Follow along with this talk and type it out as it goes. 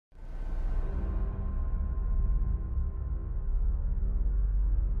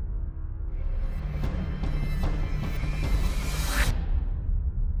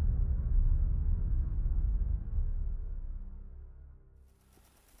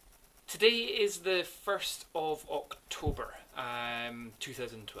Today is the 1st of October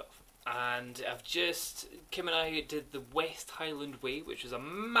 2012, and I've just, Kim and I did the West Highland Way, which is a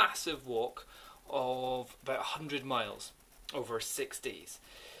massive walk of about 100 miles over 6 days.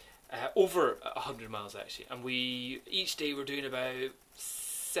 Over 100 miles actually, and each day we're doing about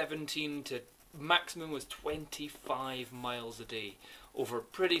 17 to maximum was 25 miles a day over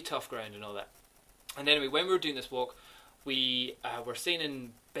pretty tough ground and all that. And anyway, when we were doing this walk, we were staying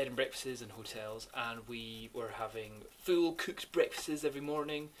in bed and breakfasts and hotels, and we were having full cooked breakfasts every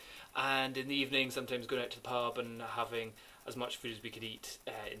morning, and in the evening sometimes going out to the pub and having as much food as we could eat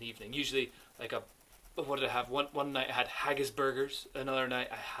in the evening. Usually like what did I have? One night I had haggis burgers, another night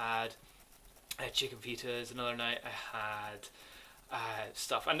I had chicken fajitas, another night I had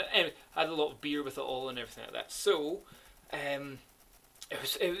stuff, and anyway, I had a lot of beer with it all and everything like that. So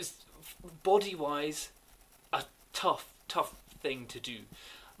it was body wise a tough thing to do.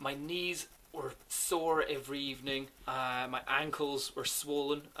 My knees were sore every evening, my ankles were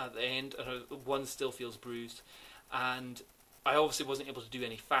swollen at the end, and one still feels bruised, and I obviously wasn't able to do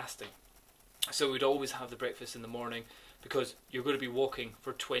any fasting. So we'd always have the breakfast in the morning, because you're going to be walking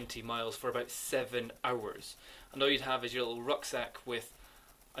for 20 miles for about 7 hours, and all you'd have is your little rucksack with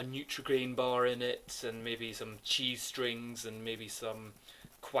a Nutri-Grain bar in it, and maybe some cheese strings, and maybe some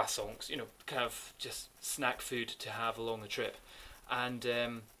croissants, you know, kind of just snack food to have along the trip. And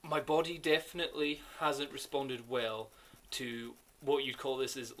my body definitely hasn't responded well to what you'd call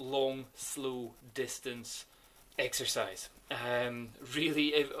this is long, slow distance exercise.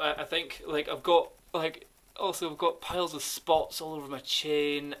 Really, I think I've got piles of spots all over my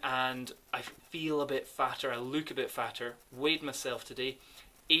chin, and I feel a bit fatter. I look a bit fatter. Weighed myself today,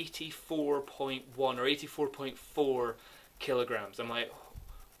 84.1 or 84.4 kilograms. I'm like,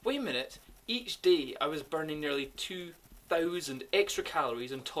 wait a minute. Each day I was burning nearly 2,000 extra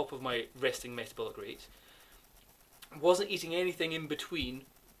calories on top of my resting metabolic rate. Wasn't eating anything in between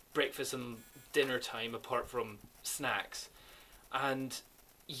breakfast and dinner time apart from snacks, and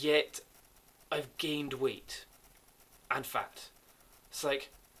yet I've gained weight and fat. It's like,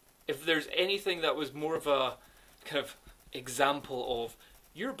 if there's anything that was more of a kind of example of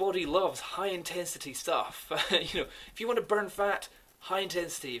your body loves high intensity stuff, you know, if you want to burn fat, high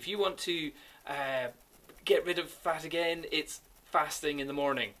intensity. If you want to get rid of fat again, it's fasting in the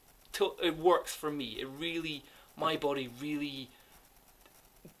morning. It works for me. My body really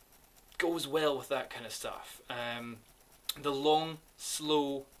goes well with that kind of stuff. The long,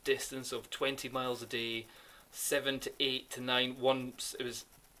 slow distance of 20 miles a day, 7 to 8 to 9, once it was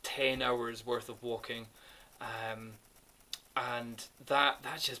 10 hours worth of walking, and that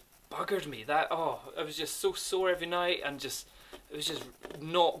just buggered me. I was just so sore every night, and it was just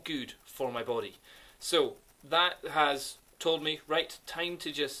not good for my body. So that has told me, right, time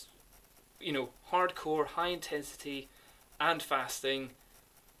to just, you know, hardcore, high intensity and fasting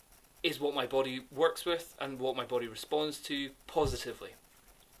is what my body works with and what my body responds to positively.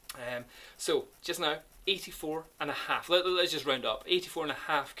 So just now, 84.5. Let's just round up,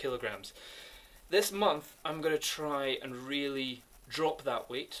 84.5 kilograms. This month I'm going to try and really drop that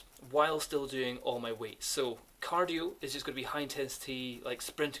weight while still doing all my weights. So cardio is just going to be high intensity, like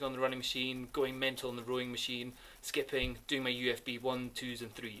sprinting on the running machine, going mental on the rowing machine, skipping, doing my UFB 1, 2s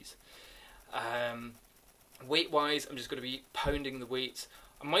and 3s. Weight wise, I'm just going to be pounding the weights.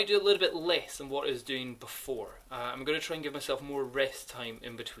 I might do a little bit less than what I was doing before. I'm going to try and give myself more rest time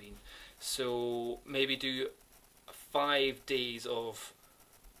in between. So maybe do 5 days of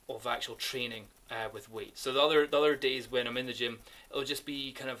actual training with weights. So the other days when I'm in the gym, it'll just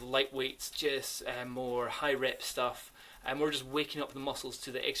be kind of light weights, just more high rep stuff, and we're just waking up the muscles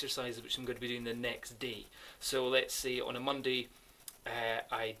to the exercises which I'm going to be doing the next day. So let's say on a Monday,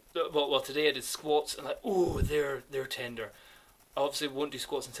 today I did squats, and they're tender. I obviously won't do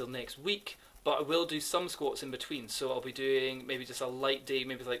squats until next week, but I will do some squats in between. So I'll be doing maybe just a light day,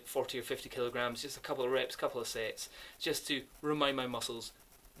 maybe like 40 or 50 kilograms, just a couple of reps, couple of sets, just to remind my muscles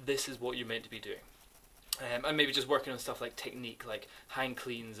this is what you're meant to be doing. And maybe just working on stuff like technique, like hang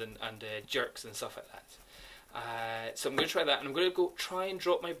cleans and jerks and stuff like that. So I'm going to try that, and I'm going to try and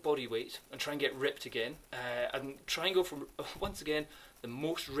drop my body weight and try and get ripped again, and try and go for, once again, the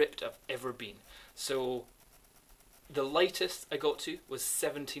most ripped I've ever been. So the lightest I got to was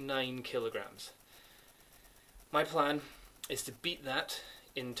 79 kilograms. My plan is to beat that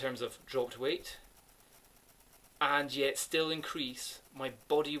in terms of dropped weight, and yet still increase my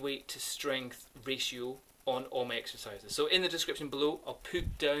body weight to strength ratio on all my exercises. So in the description below, I'll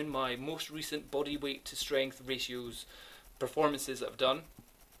put down my most recent body weight to strength ratios performances that I've done,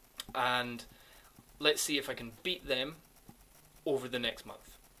 and let's see if I can beat them over the next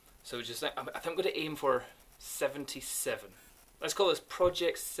month. So just I think I'm going to aim for 77. Let's call this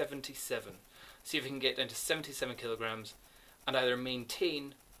Project 77. See if we can get down to 77 kilograms and either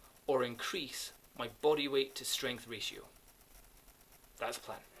maintain or increase my body weight to strength ratio. That's the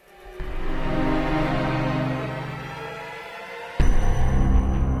plan.